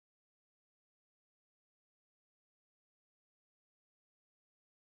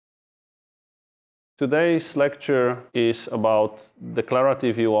Today's lecture is about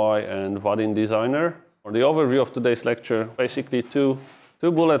Declarative UI and Vaadin Designer. For the overview of today's lecture, basically two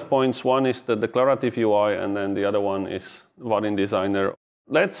bullet points. One is the Declarative UI and then the other one is Vaadin Designer.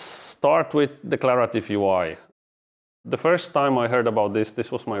 Let's start with Declarative UI. The first time I heard about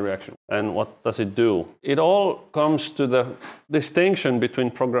this was my reaction. And what does it do? It all comes to the distinction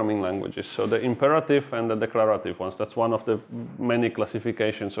between programming languages. So the imperative and the declarative ones. That's one of the many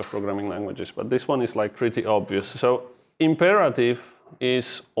classifications of programming languages. But this one is like pretty obvious. So imperative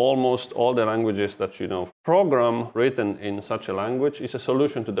is almost all the languages that you know. Program written in such a language is a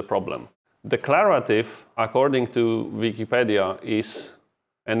solution to the problem. Declarative, according to Wikipedia, is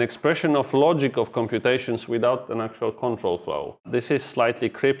an expression of logic of computations without an actual control flow. This is slightly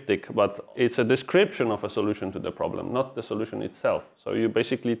cryptic, but it's a description of a solution to the problem, not the solution itself. So you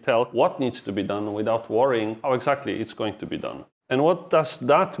basically tell what needs to be done without worrying how exactly it's going to be done. And what does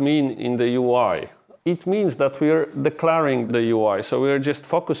that mean in the UI? It means that we are declaring the UI. So we are just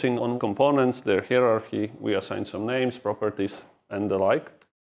focusing on components, their hierarchy. We assign some names, properties, and the like.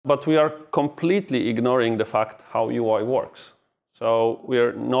 But we are completely ignoring the fact how UI works. So we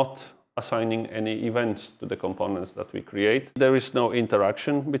are not assigning any events to the components that we create. There is no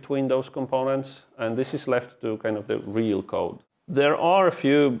interaction between those components, and this is left to kind of the real code. There are a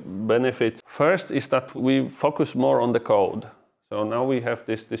few benefits. First is that we focus more on the code. So now we have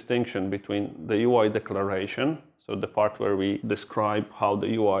this distinction between the UI declaration, so the part where we describe how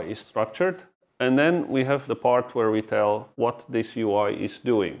the UI is structured, and then we have the part where we tell what this UI is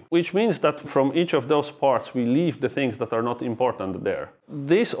doing, which means that from each of those parts, we leave the things that are not important there.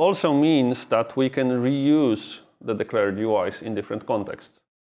 This also means that we can reuse the declared UIs in different contexts.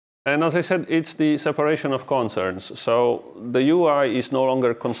 And as I said, it's the separation of concerns. So the UI is no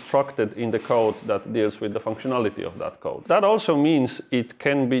longer constructed in the code that deals with the functionality of that code. That also means it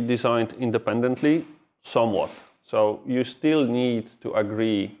can be designed independently somewhat. So you still need to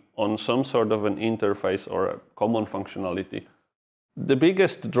agree on some sort of an interface or a common functionality. The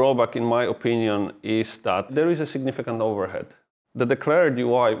biggest drawback, in my opinion, is that there is a significant overhead. The declared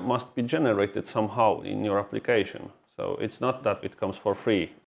UI must be generated somehow in your application. So it's not that it comes for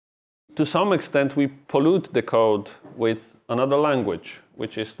free. To some extent, we pollute the code with another language,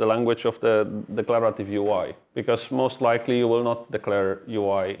 which is the language of the declarative UI. Because most likely you will not declare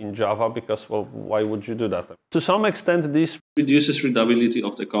UI in Java because, well, why would you do that? To some extent, this reduces readability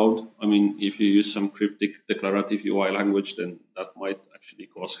of the code. I mean, if you use some cryptic declarative UI language, then that might actually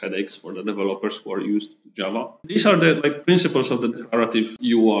cause headaches for the developers who are used to Java. These are the principles of the declarative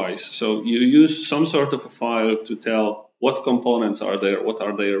UIs. So you use some sort of a file to tell what components are there, what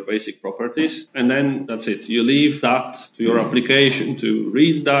are their basic properties, and then that's it. You leave that to your application to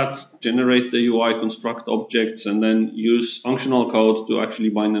read that, generate the UI, construct objects, and then use functional code to actually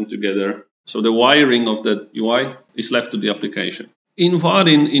bind them together. So the wiring of the UI is left to the application. In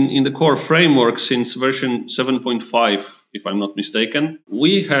Vaadin, in the core framework, since version 7.5, if I'm not mistaken,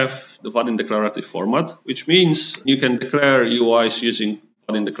 we have the Vaadin declarative format, which means you can declare UIs using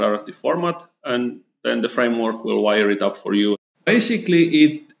Vaadin declarative format, and then the framework will wire it up for you. Basically,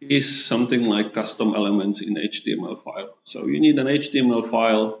 it is something like custom elements in HTML file. So you need an HTML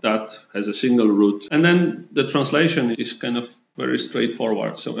file that has a single root. And then the translation is kind of very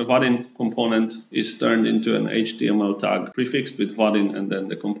straightforward. So a Vaadin component is turned into an HTML tag prefixed with Vaadin and then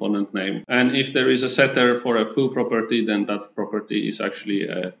the component name. And if there is a setter for a foo property, then that property is actually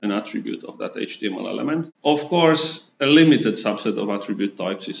an attribute of that HTML element. Of course, a limited subset of attribute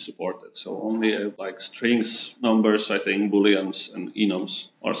types is supported. So only like strings, numbers, I think, booleans and enums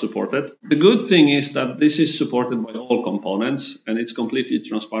are supported. The good thing is that this is supported by all components and it's completely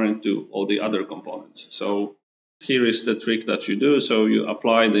transparent to all the other components. So here is the trick that you do. So you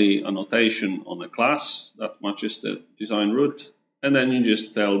apply the annotation on a class that matches the design root, and then you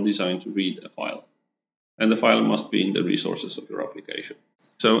just tell design to read a file. And the file must be in the resources of your application.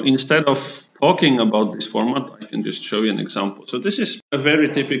 So instead of talking about this format, I can just show you an example. So this is a very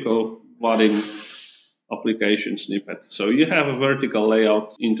typical Vaadin application snippet. So you have a vertical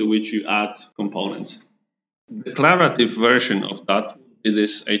layout into which you add components. The declarative version of that is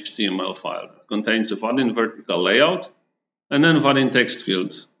this HTML file. It contains a Vaadin vertical layout and then Vaadin text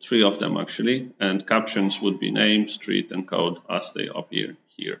fields, 3 of them actually, and captions would be name, street, and code as they appear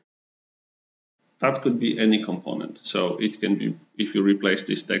here. That could be any component. So it can be, if you replace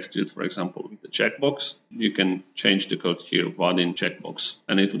this text field, for example, with the checkbox, you can change the code here, Vaadin checkbox,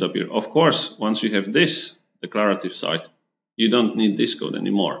 and it would appear. Of course, once you have this declarative side, you don't need this code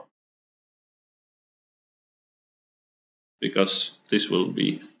anymore, because this will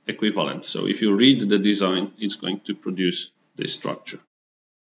be equivalent. So if you read the design, it's going to produce this structure.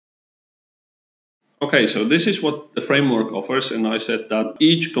 Okay, so this is what the framework offers, and I said that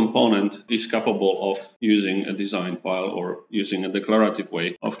each component is capable of using a design file or using a declarative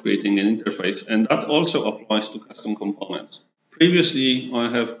way of creating an interface, and that also applies to custom components. Previously, I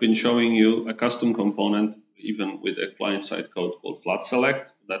have been showing you a custom component, even with a client-side code called flat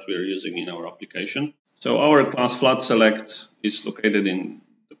select that we are using in our application. So our class flat select is located in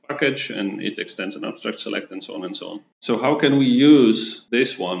the package, and it extends an abstract select and so on and so on. So how can we use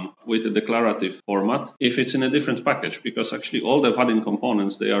this one with a declarative format if it's in a different package? Because actually all the Vaadin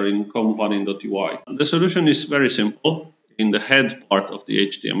components, they are in com.vaadin.ui. The solution is very simple. In the head part of the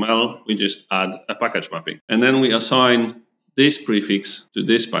HTML, we just add a package mapping, and then we assign this prefix to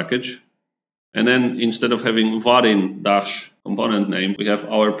this package. And then instead of having Vaadin dash component name, we have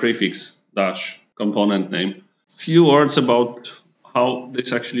our prefix dash component name. Few words about how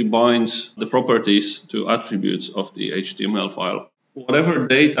this actually binds the properties to attributes of the HTML file. Whatever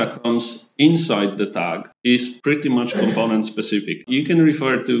data comes inside the tag is pretty much component specific. You can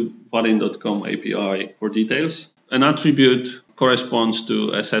refer to vaadin.com API for details. An attribute corresponds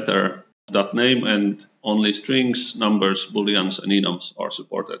to a setter.name, and only strings, numbers, booleans, and enums are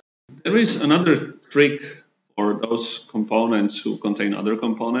supported. There is another trick for those components who contain other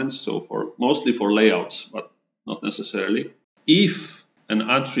components, so mostly for layouts, but not necessarily. If an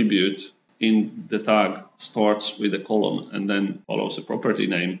attribute in the tag starts with a colon and then follows a property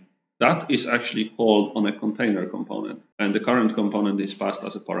name, that is actually called on a container component, and the current component is passed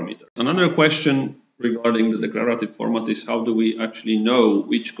as a parameter. Another question regarding the declarative format is how do we actually know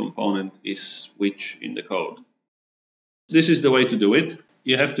which component is which in the code? This is the way to do it.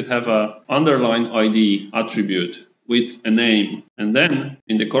 You have to have an underline ID attribute with a name, and then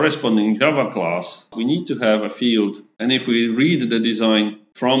in the corresponding Java class we need to have a field, and if we read the design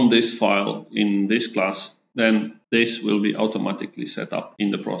from this file in this class, then this will be automatically set up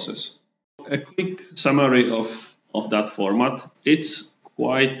in the process. A quick summary of that format. It's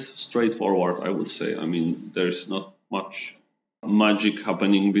quite straightforward, I would say. I mean, there's not much magic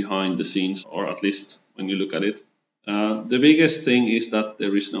happening behind the scenes, or at least when you look at it. The biggest thing is that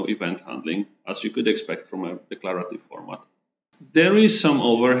there is no event handling, as you could expect from a declarative format. There is some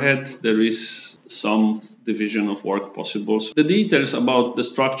overhead, there is some division of work possible. So the details about the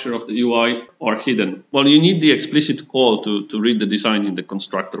structure of the UI are hidden. Well, you need the explicit call to read the design in the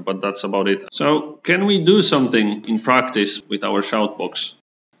constructor, but that's about it. So can we do something in practice with our Shoutbox?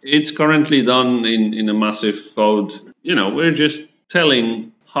 It's currently done in a massive code. You know, we're just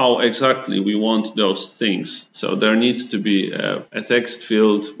telling how exactly we want those things. So there needs to be a text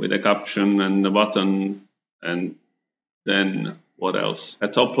field with a caption and a button, and then what else? A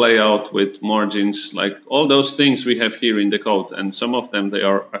top layout with margins, like all those things we have here in the code, and some of them, they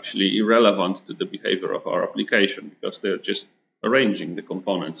are actually irrelevant to the behavior of our application because they're just arranging the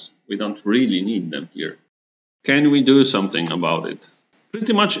components. We don't really need them here. Can we do something about it?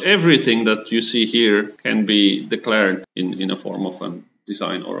 Pretty much everything that you see here can be declared in a form of a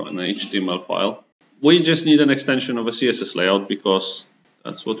design or an HTML file. We just need an extension of a CSS layout because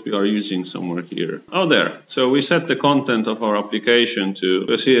that's what we are using somewhere here. Oh, there. So we set the content of our application to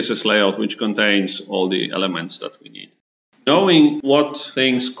a CSS layout which contains all the elements that we need. Knowing what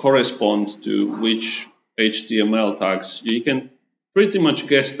things correspond to which HTML tags, you can pretty much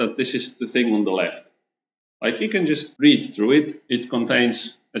guess that this is the thing on the left. Like, you can just read through it. It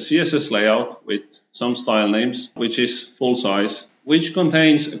contains a CSS layout with some style names, which is full size, which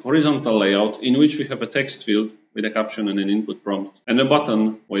contains a horizontal layout in which we have a text field with a caption and an input prompt, and a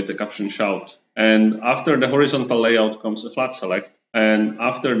button with the caption shout. And after the horizontal layout comes a flat select, and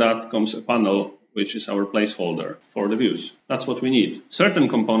after that comes a panel, which is our placeholder for the views. That's what we need. Certain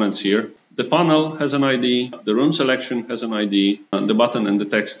components here, the panel has an ID, the room selection has an ID, and the button and the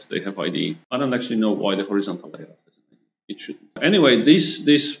text, they have ID. I don't actually know why the horizontal layout has an ID. It shouldn't. Anyway,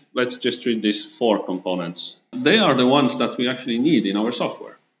 let's just treat these 4 components. They are the ones that we actually need in our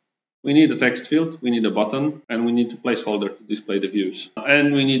software. We need a text field, we need a button, and we need a placeholder to display the views.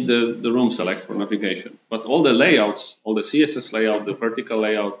 And we need the room select for navigation. But all the layouts, all the CSS layout, the vertical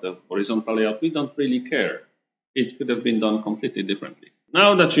layout, the horizontal layout, we don't really care. It could have been done completely differently.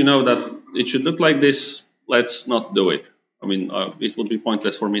 Now that you know that it should look like this, let's not do it. I mean, it would be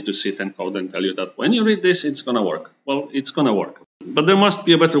pointless for me to sit and code and tell you that when you read this, it's going to work. Well, it's going to work. But there must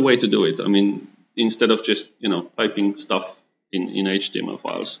be a better way to do it. I mean, instead of just, typing stuff in HTML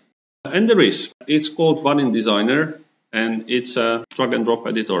files. And there is. It's called Vaadin Designer, and it's a drag and drop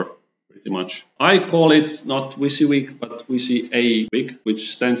editor, pretty much. I call it not WYSIWYG, but WYSI-A-WYG, which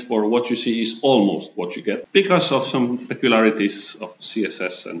stands for what you see is almost what you get, because of some peculiarities of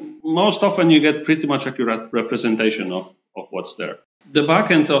CSS. And most often you get pretty much accurate representation of of what's there. The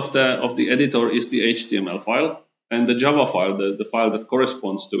backend of the editor is the HTML file, and the Java file, the file that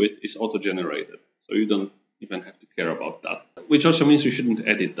corresponds to it, is auto-generated. So you don't even have to care about that. Which also means you shouldn't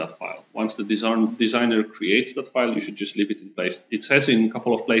edit that file. Once the designer creates that file, you should just leave it in place. It says in a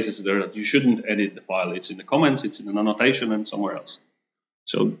couple of places there that you shouldn't edit the file. It's in the comments, it's in an annotation, and somewhere else.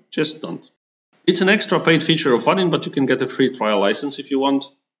 So just don't. It's an extra paid feature of Vaadin, but you can get a free trial license if you want.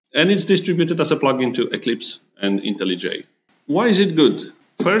 And it's distributed as a plugin to Eclipse and IntelliJ. Why is it good?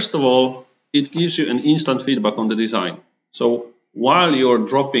 First of all, it gives you an instant feedback on the design. So while you're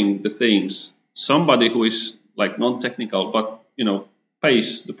dropping the things, somebody who is like non-technical but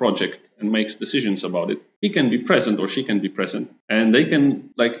pays the project and makes decisions about it, he can be present or she can be present, and they can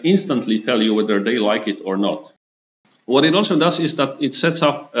like instantly tell you whether they like it or not. What it also does is that it sets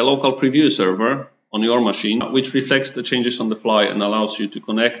up a local preview server on your machine, which reflects the changes on the fly and allows you to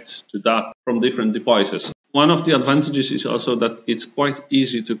connect to that from different devices. One of the advantages is also that it's quite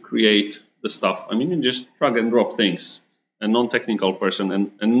easy to create the stuff. I mean, you just drag and drop things. A non-technical person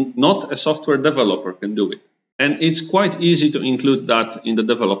and not a software developer can do it. And it's quite easy to include that in the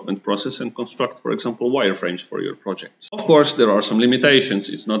development process and construct, for example, wireframes for your project. Of course, there are some limitations.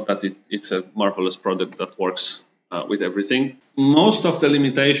 It's not that it's a marvelous product that works with everything. Most of the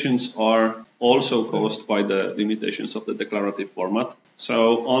limitations are also caused by the limitations of the declarative format.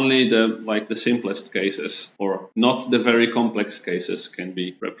 So only the simplest cases, or not the very complex cases, can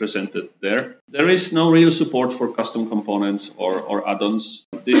be represented there. There is no real support for custom components or add-ons.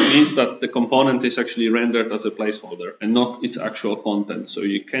 This means that the component is actually rendered as a placeholder and not its actual content, so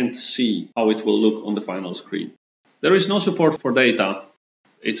you can't see how it will look on the final screen. There is no support for data.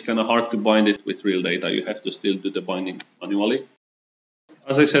 It's kind of hard to bind it with real data. You have to still do the binding manually.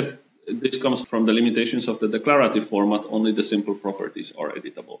 As I said, this comes from the limitations of the declarative format. Only the simple properties are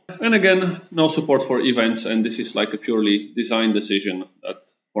editable. And again, no support for events, and this is like a purely design decision that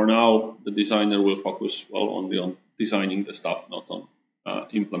for now the designer will focus only on designing the stuff, not on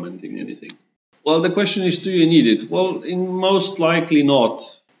implementing anything. Well, the question is, do you need it? Well, most likely not.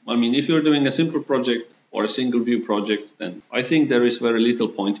 I mean, if you're doing a simple project or a single view project, then I think there is very little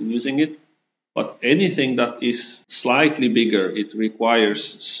point in using it. But anything that is slightly bigger, it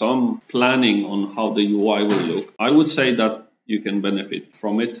requires some planning on how the UI will look. I would say that you can benefit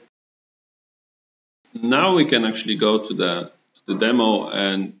from it. Now we can actually go to the demo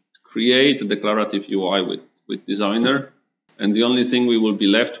and create a declarative UI with Designer. And the only thing we will be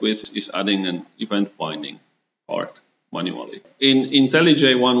left with is adding an event binding part manually. In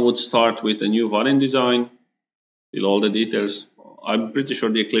IntelliJ, one would start with a new Vaadin design, fill all the details. I'm pretty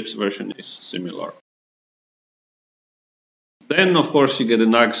sure the Eclipse version is similar. Then, of course, you get a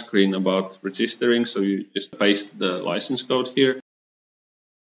nag screen about registering, so you just paste the license code here.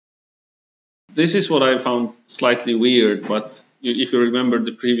 This is what I found slightly weird, but if you remember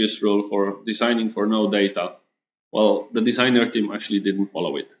the previous rule for designing for no data, well, the designer team actually didn't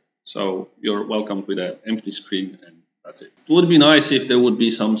follow it. So you're welcomed with an empty screen, and that's it. It would be nice if there would be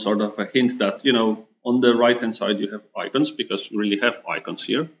some sort of a hint that, on the right-hand side you have icons, because you really have icons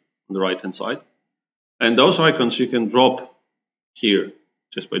here on the right-hand side. And those icons you can drop here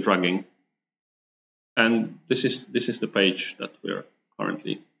just by dragging. And this is the page that we're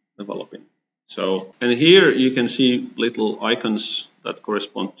currently developing. So, and here you can see little icons that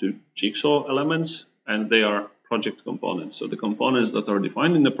correspond to jigsaw elements, and they are project components. So the components that are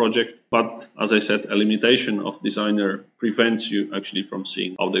defined in the project, but as I said, a limitation of Designer prevents you actually from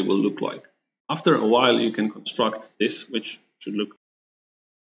seeing how they will look like. After a while, you can construct this, which should look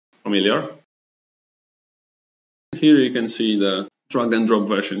familiar. Here you can see the drag and drop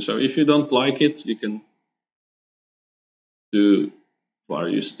version. So if you don't like it, you can do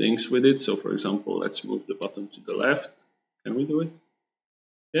various things with it. So for example, let's move the button to the left. Can we do it?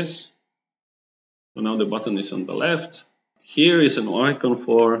 Yes. So now the button is on the left. Here is an icon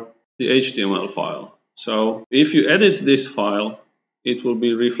for the HTML file. So if you edit this file, it will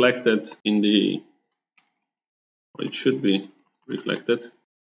be reflected in the, or it should be reflected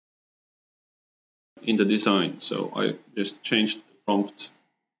in the design. So I just changed the prompt,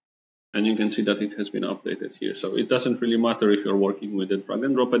 and you can see that it has been updated here. So it doesn't really matter if you're working with a drag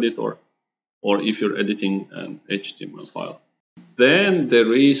and drop editor or if you're editing an HTML file. Then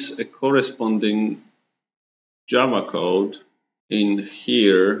there is a corresponding Java code in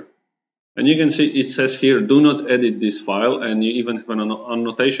here. And you can see it says here, do not edit this file. And you even have an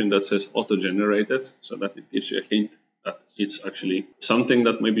annotation that says auto-generated, so that it gives you a hint that it's actually something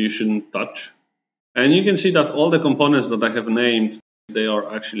that maybe you shouldn't touch. And you can see that all the components that I have named, they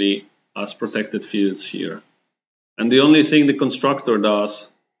are actually as protected fields here. And the only thing the constructor does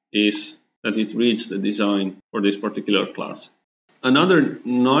is that it reads the design for this particular class. Another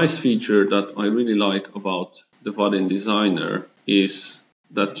nice feature that I really like about the Vaadin Designer is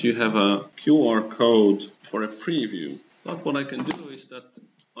that you have a QR code for a preview. But what I can do is that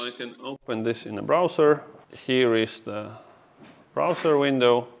I can open this in a browser. Here is the browser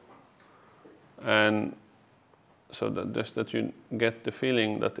window, and so that just that you get the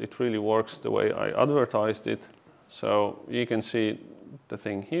feeling that it really works the way I advertised it. So you can see the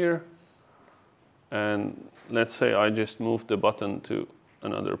thing here, and let's say I just move the button to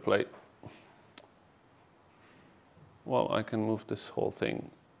another place. Well, I can move this whole thing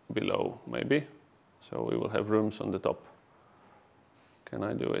below maybe, so we will have rooms on the top. Can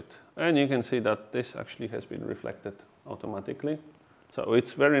I do it? And you can see that this actually has been reflected automatically. So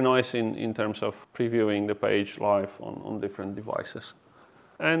it's very nice in terms of previewing the page live on different devices.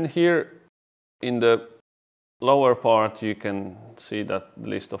 And here in the lower part you can see that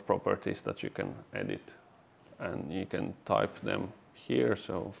list of properties that you can edit, and you can type them here.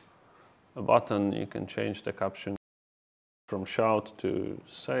 So a button, you can change the caption from shout to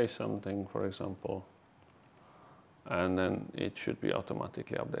say something, for example, and then it should be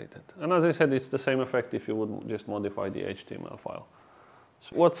automatically updated. And as I said, it's the same effect if you would just modify the HTML file.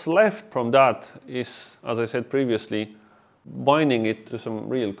 So what's left from that is, as I said previously, binding it to some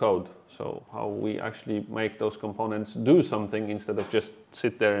real code. So how we actually make those components do something instead of just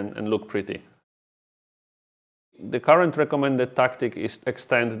sit there and look pretty. The current recommended tactic is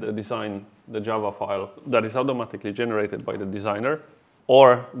extend the design, the Java file that is automatically generated by the designer,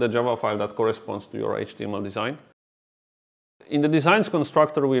 or the Java file that corresponds to your HTML design. In the designs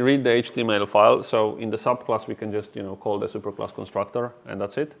constructor, we read the HTML file. So in the subclass, we can just call the superclass constructor, and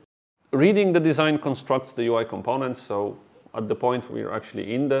that's it. Reading the design constructs the UI components. So at the point we're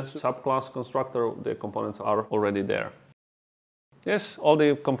actually in the subclass constructor, the components are already there. Yes, all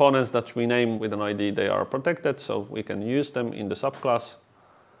the components that we name with an ID, they are protected, so we can use them in the subclass.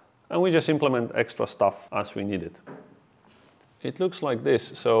 And we just implement extra stuff as we need it. It looks like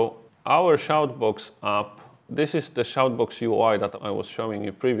this. So our Shoutbox app, this is the Shoutbox UI that I was showing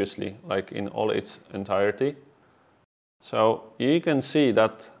you previously, like in all its entirety. So you can see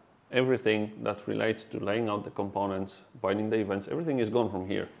that everything that relates to laying out the components, binding the events, everything is gone from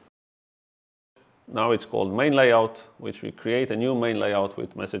here. Now it's called main layout, which we create a new main layout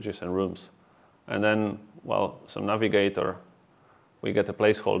with messages and rooms. And then, well, some navigator, we get a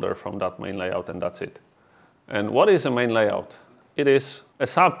placeholder from that main layout, and that's it. And what is a main layout? It is a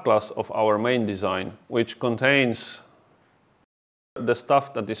subclass of our main design, which contains the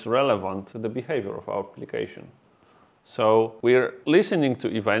stuff that is relevant to the behavior of our application. So we're listening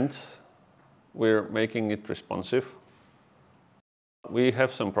to events, we're making it responsive. We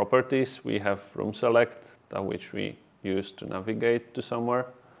have some properties. We have room select, which we use to navigate to somewhere.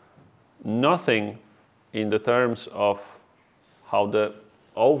 Nothing in the terms of how the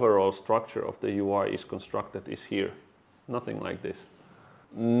overall structure of the UI is constructed is here. Nothing like this.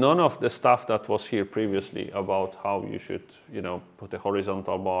 None of the stuff that was here previously about how you should, put a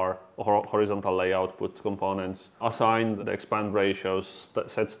horizontal bar or horizontal layout, put components, assign the expand ratios,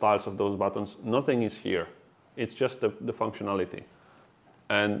 set styles of those buttons. Nothing is here. It's just the functionality.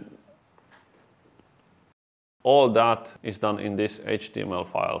 And all that is done in this HTML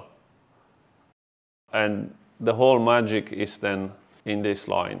file. And the whole magic is then in this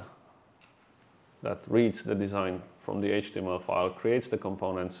line that reads the design from the HTML file, creates the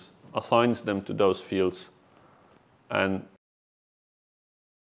components, assigns them to those fields, and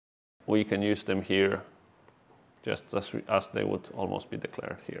we can use them here just as they would almost be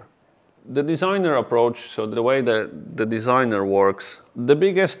declared here. The designer approach, so the way the designer works, the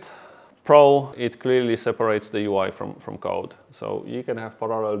biggest pro, it clearly separates the UI from code. So you can have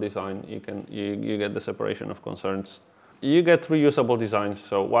parallel design, you get the separation of concerns. You get reusable designs,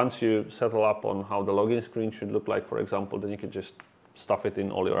 so once you settle up on how the login screen should look like, for example, then you can just stuff it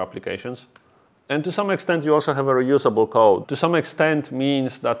in all your applications. And to some extent, you also have a reusable code. To some extent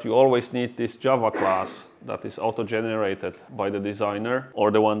means that you always need this Java class that is auto-generated by the designer, or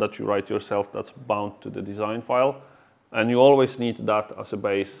the one that you write yourself that's bound to the design file. And you always need that as a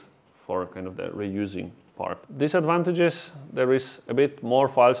base for kind of the reusing part. Disadvantages, there is a bit more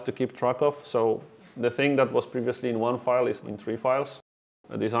files to keep track of. So the thing that was previously in one file is in 3 files.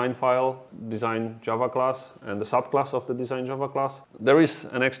 A design file, design Java class, and the subclass of the design Java class. There is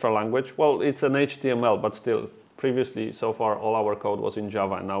an extra language. Well, it's an HTML, but still, previously, so far, all our code was in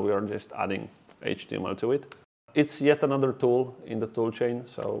Java, and now we are just adding HTML to it. It's yet another tool in the toolchain,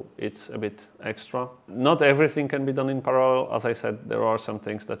 so it's a bit extra. Not everything can be done in parallel. As I said, there are some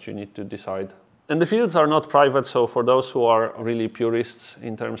things that you need to decide. And the fields are not private, so for those who are really purists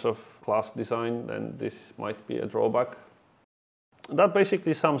in terms of class design, then this might be a drawback. That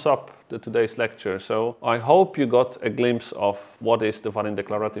basically sums up today's lecture. So I hope you got a glimpse of what is the Vaadin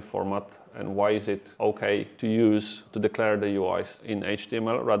declarative format and why is it okay to use to declare the UIs in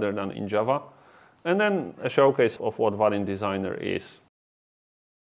HTML rather than in Java. And then a showcase of what Vaadin Designer is.